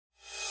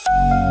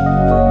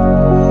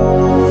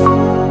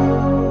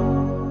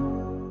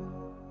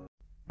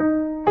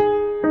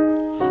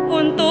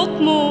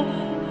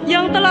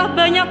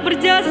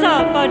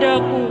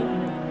padaku.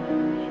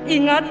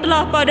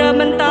 Ingatlah pada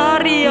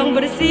mentari yang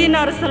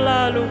bersinar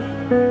selalu,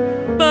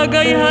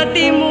 bagai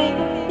hatimu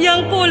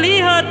yang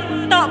kulihat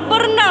tak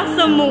pernah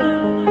semu.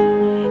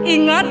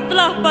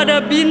 Ingatlah pada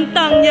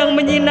bintang yang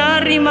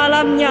menyinari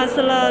malamnya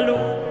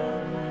selalu.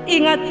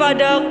 Ingat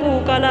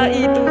padaku kala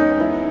itu,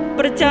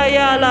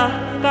 percayalah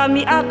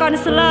kami akan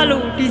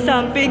selalu di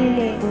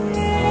sampingmu.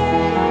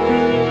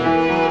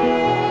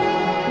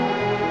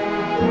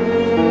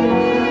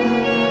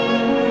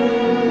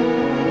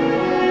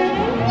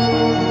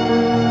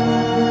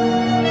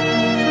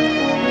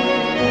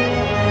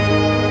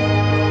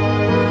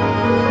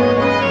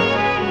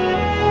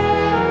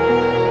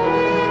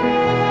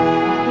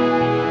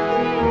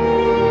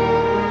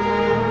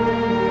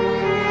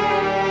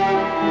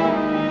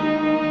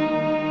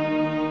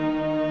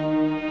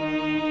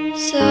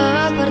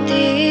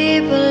 Seperti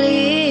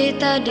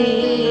pelita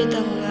di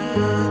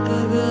tengah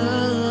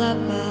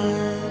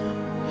kegelapan,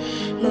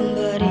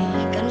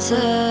 memberikan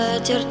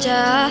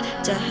secercah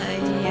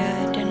cahaya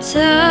dan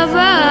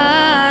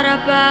sebuah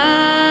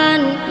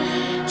harapan.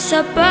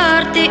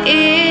 Seperti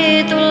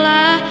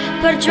itulah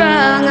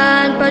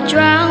perjuangan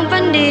pejuang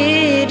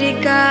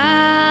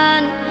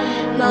pendidikan,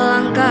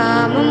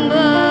 melangkah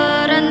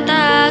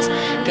memberantas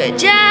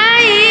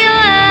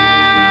kejahilan.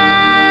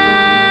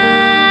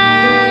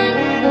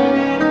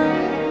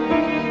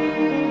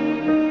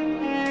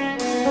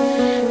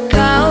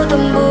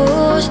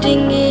 Tembus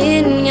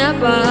dinginnya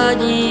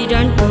pagi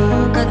dan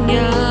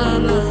pekatnya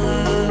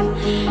malam,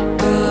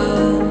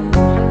 kau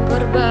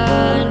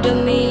korban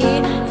demi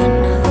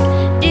anak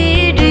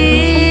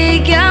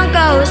didik yang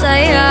kau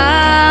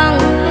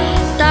sayang.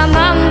 Tak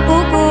mampu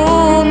ku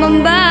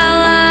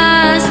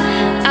membalas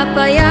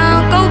apa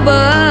yang kau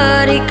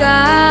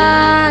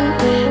berikan.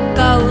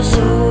 Kau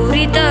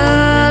suri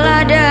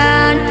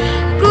teladan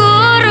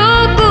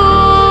guruku.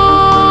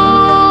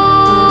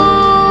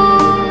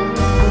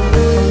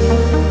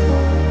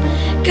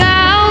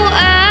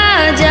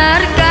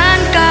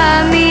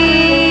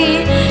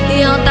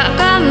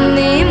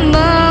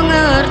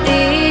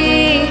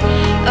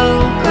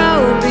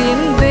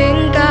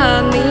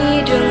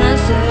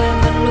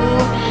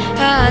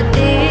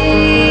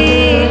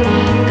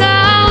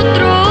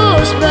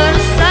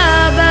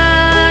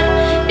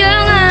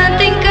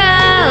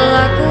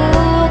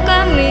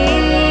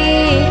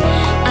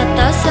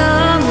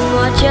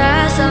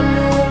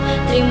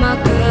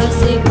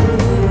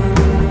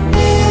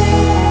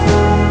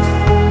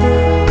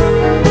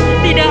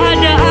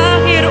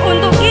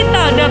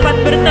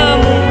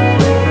 Bertemu,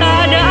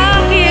 tak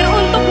ada akhir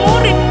untuk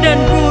murid dan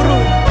guru,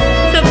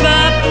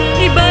 sebab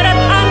ibarat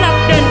anak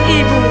dan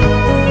ibu,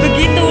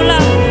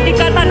 begitulah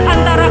ikatan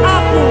antara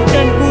aku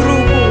dan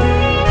guruku,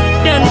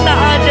 dan tak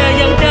ada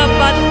yang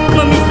dapat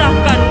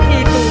memisahkan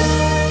itu.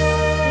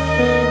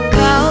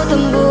 Kau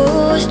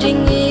tembus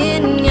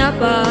dinginnya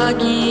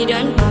pagi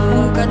dan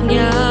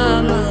pekatnya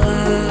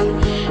malam,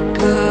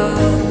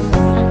 kau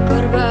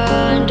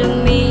korban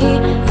demi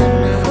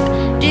anak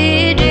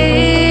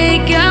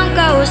didik yang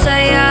kau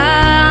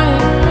sayang.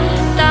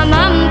 Tak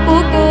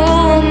mampu ku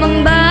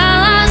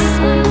membalas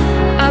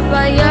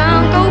apa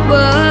yang kau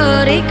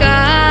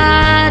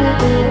berikan.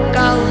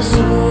 Kau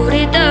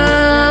suri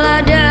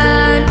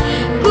teladan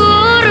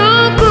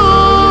guruku.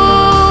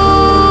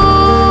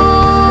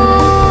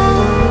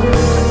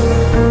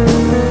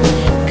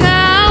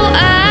 Kau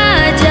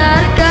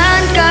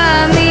ajarkan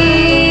kami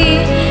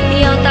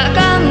yang tak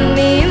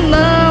kami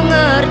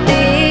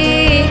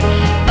mengerti.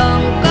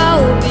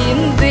 Engkau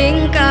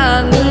bimbing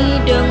kami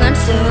dengan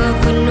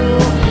sepenuh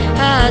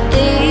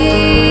hati.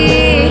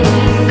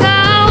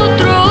 Kau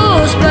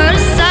terus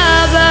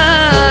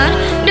bersabar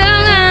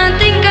dengan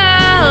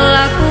tingkah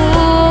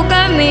laku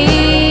kami.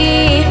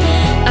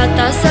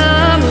 Atas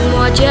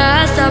semua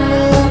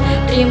jasamu,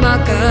 terima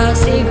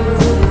kasih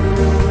Guru.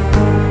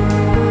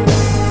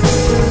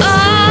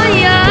 Oh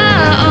ya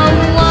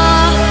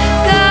Allah,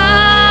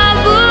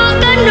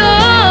 kabulkan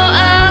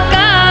doa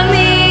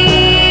kami.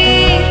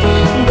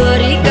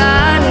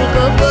 Berikan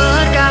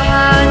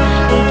keberkahan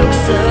untuk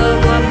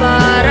semua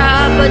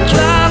para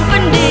pejuang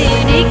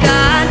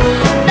pendidikan.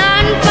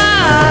 Tanpa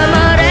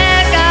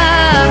mereka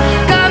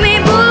kami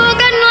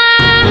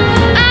bukanlah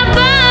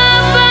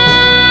apa-apa.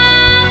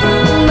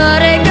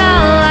 Mereka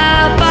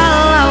lah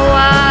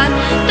pahlawan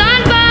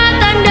tanpa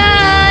tanda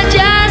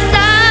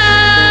jasa.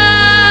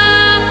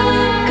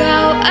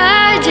 Kau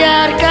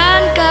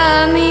ajarkan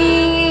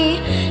kami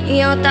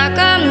yang tak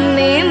kami